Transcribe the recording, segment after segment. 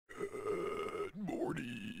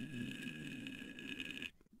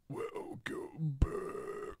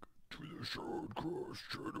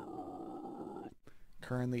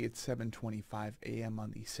Currently it's 7:25 a.m.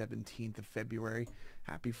 on the 17th of February.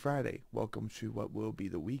 Happy Friday. Welcome to what will be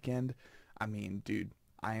the weekend. I mean, dude,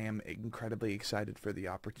 I am incredibly excited for the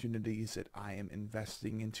opportunities that I am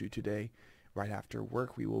investing into today. Right after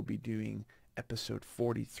work, we will be doing episode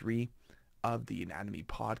 43 of the Anatomy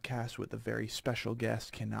podcast with a very special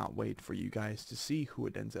guest. Cannot wait for you guys to see who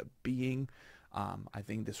it ends up being. I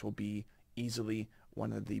think this will be easily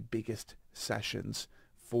one of the biggest sessions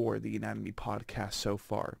for the Anatomy podcast so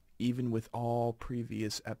far, even with all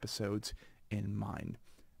previous episodes in mind.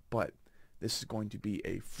 But this is going to be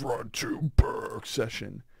a front to back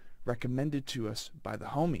session recommended to us by the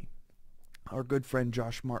homie, our good friend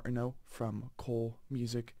Josh Martineau from Cole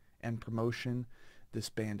Music and Promotion. This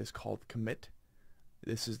band is called Kommit.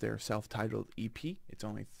 This is their self-titled EP. It's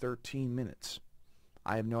only 13 minutes.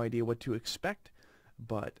 I have no idea what to expect,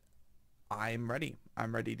 but I'm ready.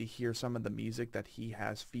 I'm ready to hear some of the music that he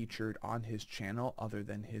has featured on his channel other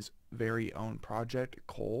than his very own project,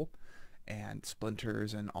 Cole, and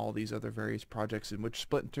Splinters and all these other various projects, in which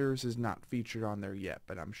Splinters is not featured on there yet,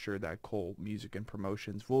 but I'm sure that Cole Music and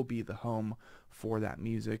Promotions will be the home for that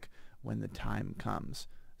music when the time comes.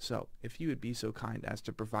 So if you would be so kind as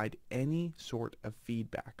to provide any sort of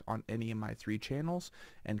feedback on any of my 3 channels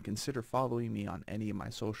and consider following me on any of my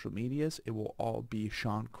social medias, it will all be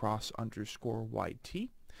SeanCross_YT.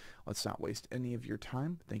 Let's not waste any of your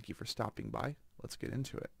time. Thank you for stopping by. Let's get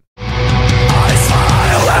into it. I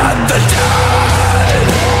smile at the dead.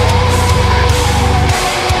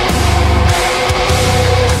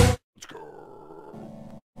 Let's go.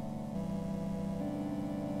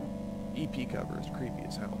 EP cover is creepy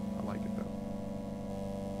as hell. I like it though.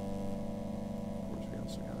 Of course, we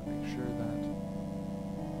also gotta make sure that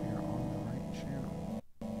we are on the right channel.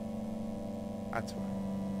 That's fine.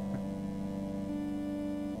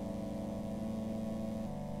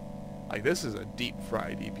 Like, this is a deep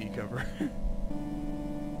fried EP cover.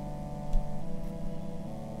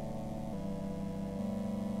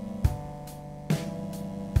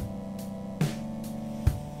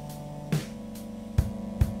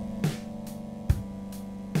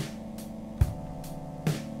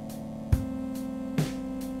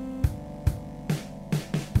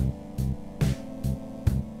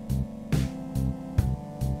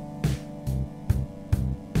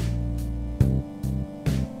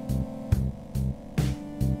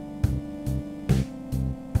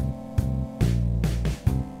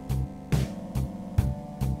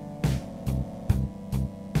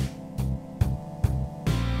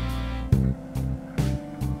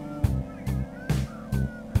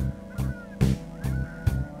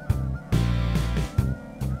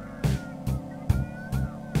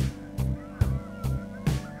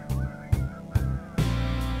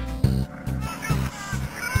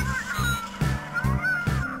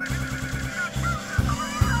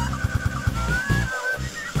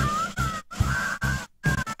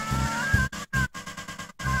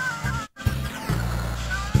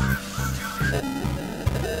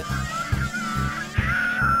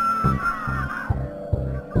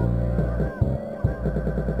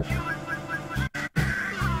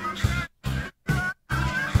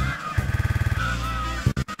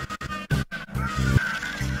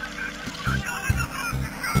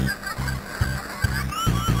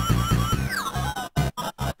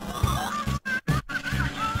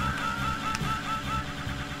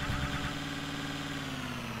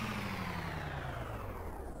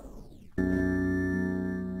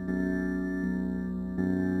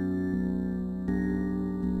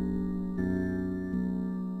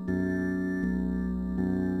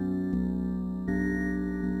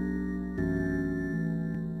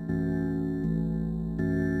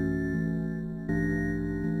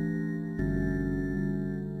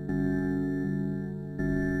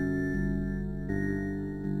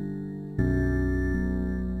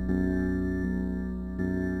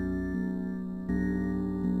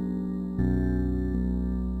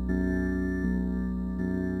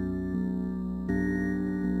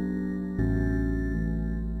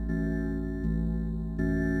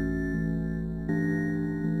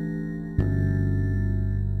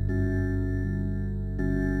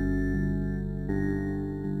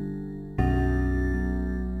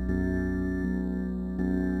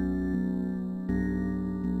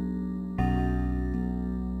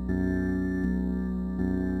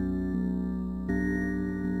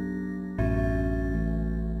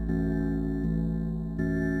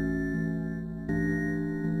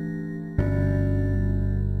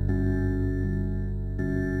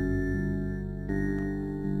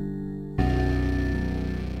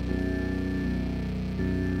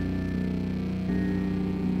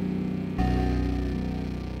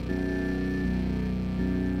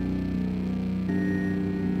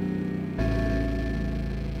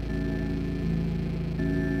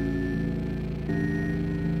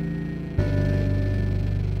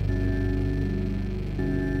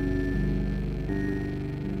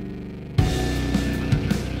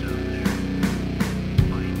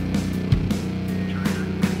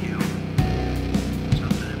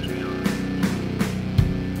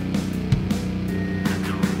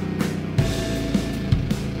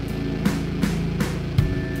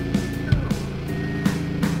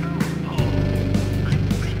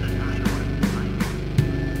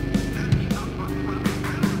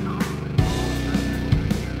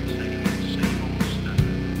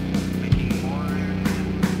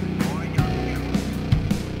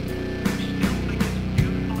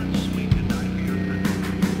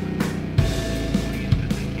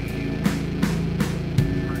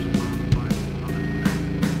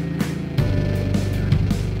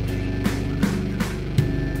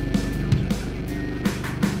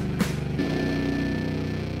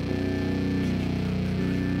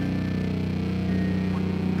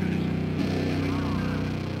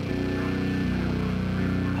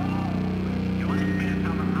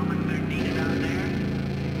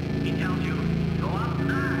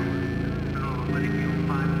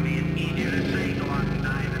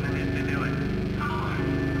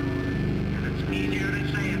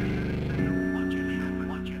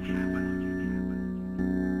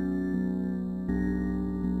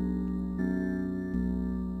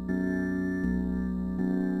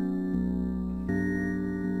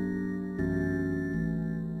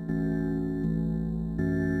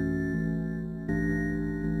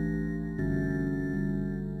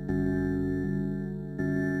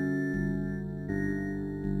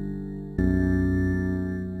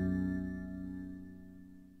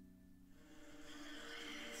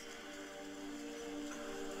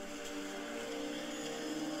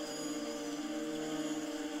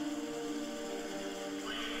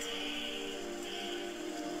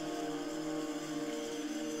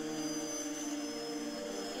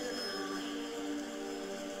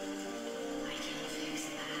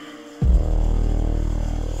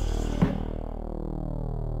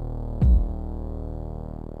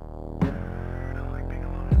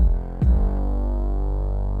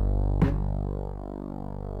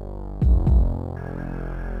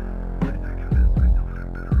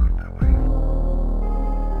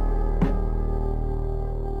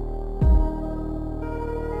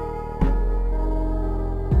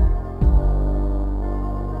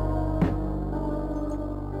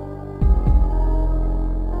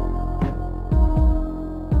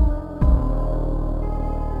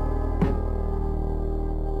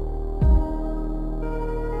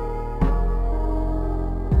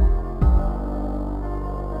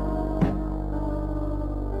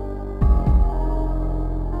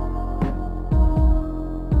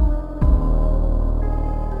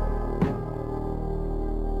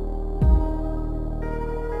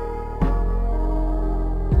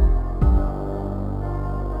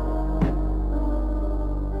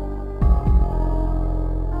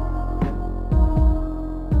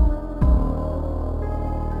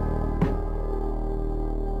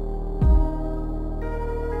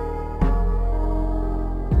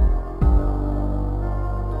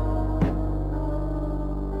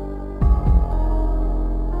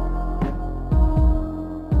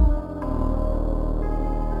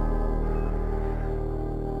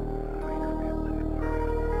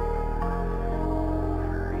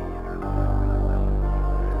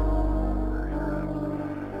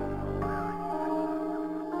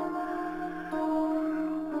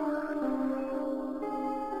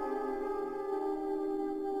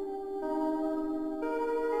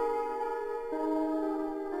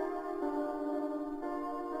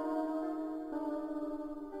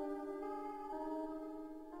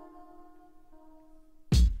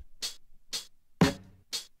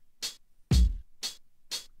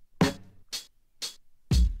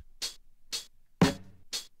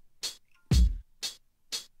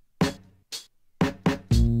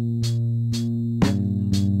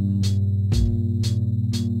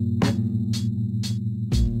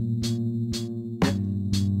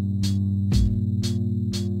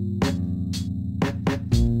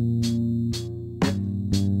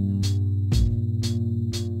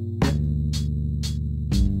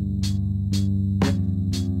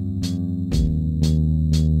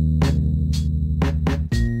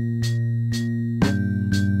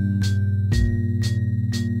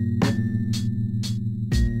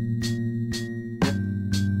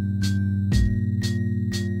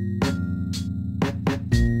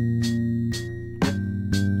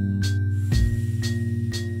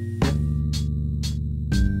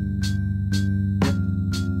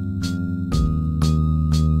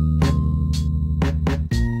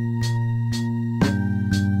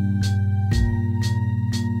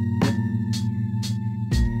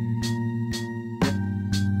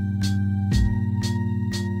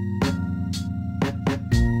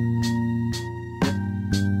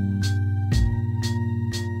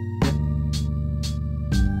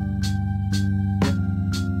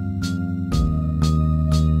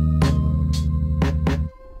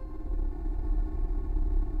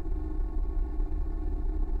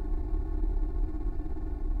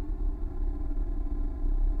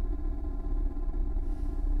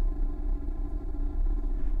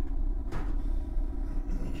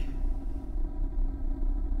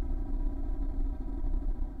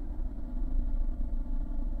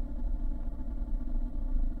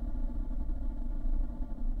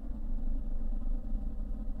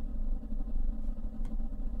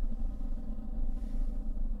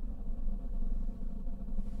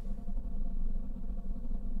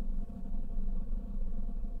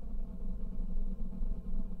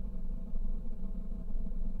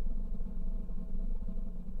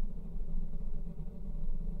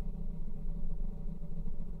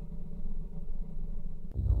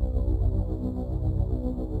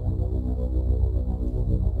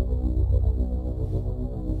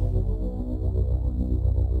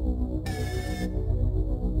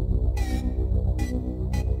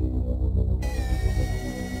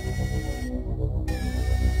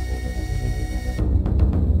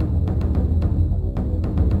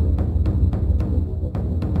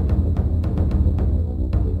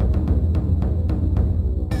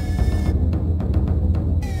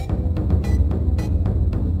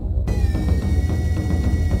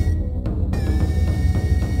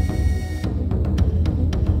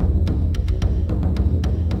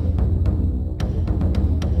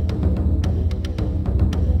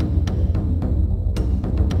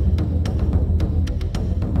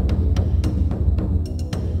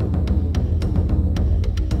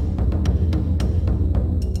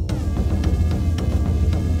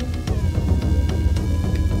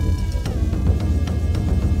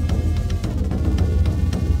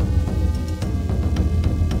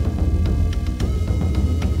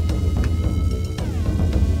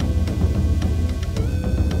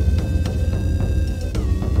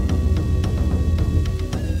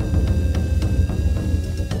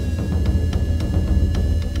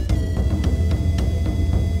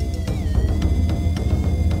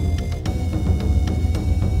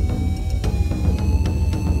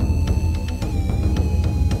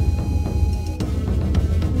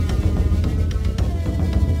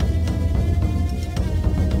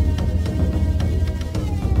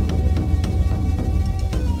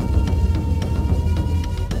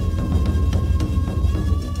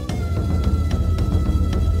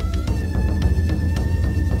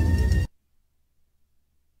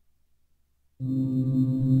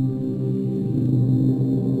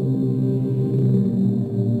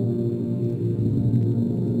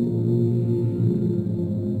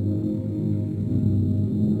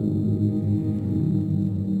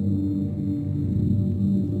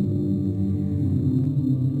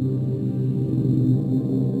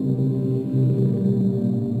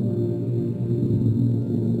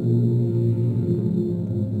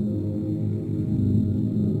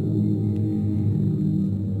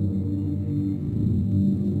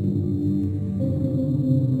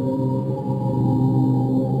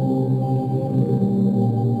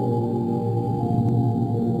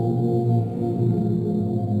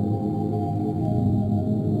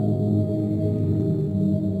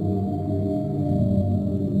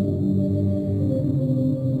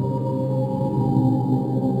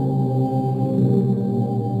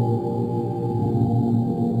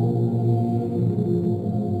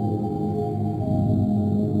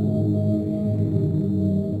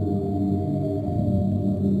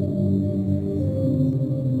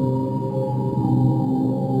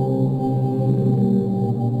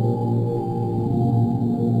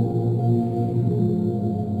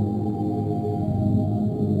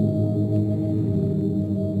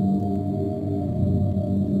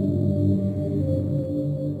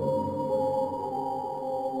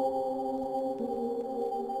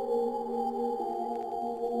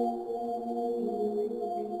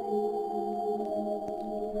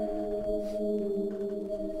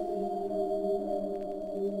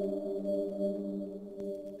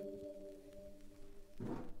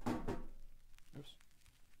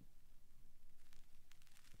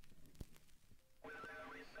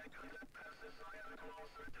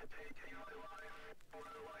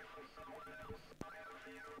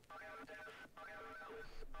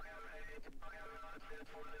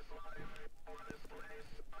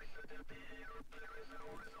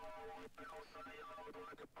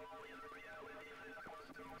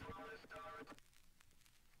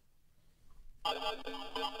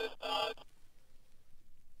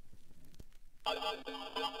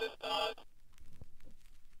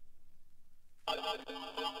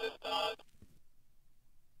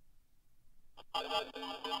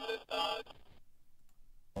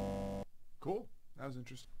 Cool. That was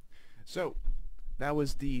interesting. So, that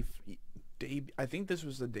was the I think this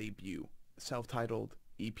was the debut self-titled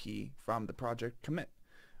EP from the project Kommit,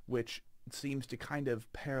 which seems to kind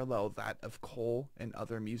of parallel that of Cole and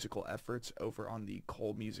other musical efforts over on the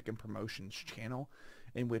Cole Music and Promotions channel,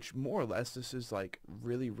 in which more or less this is like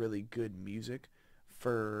really, really good music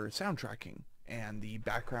for soundtracking and the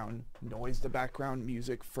background noise, the background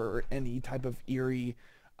music for any type of eerie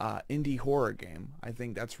indie horror game. I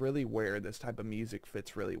think that's really where this type of music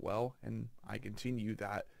fits really well, and I continue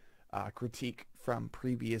that critique from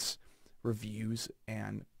previous reviews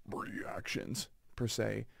and reactions per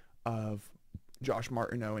se of Josh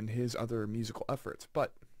Martineau and his other musical efforts.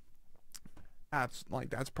 But that's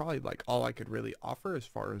probably like all I could really offer as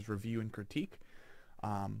far as review and critique.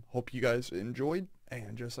 Hope you guys enjoyed,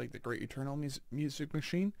 and just like the Great Eternal Music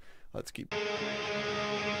Machine, let's keep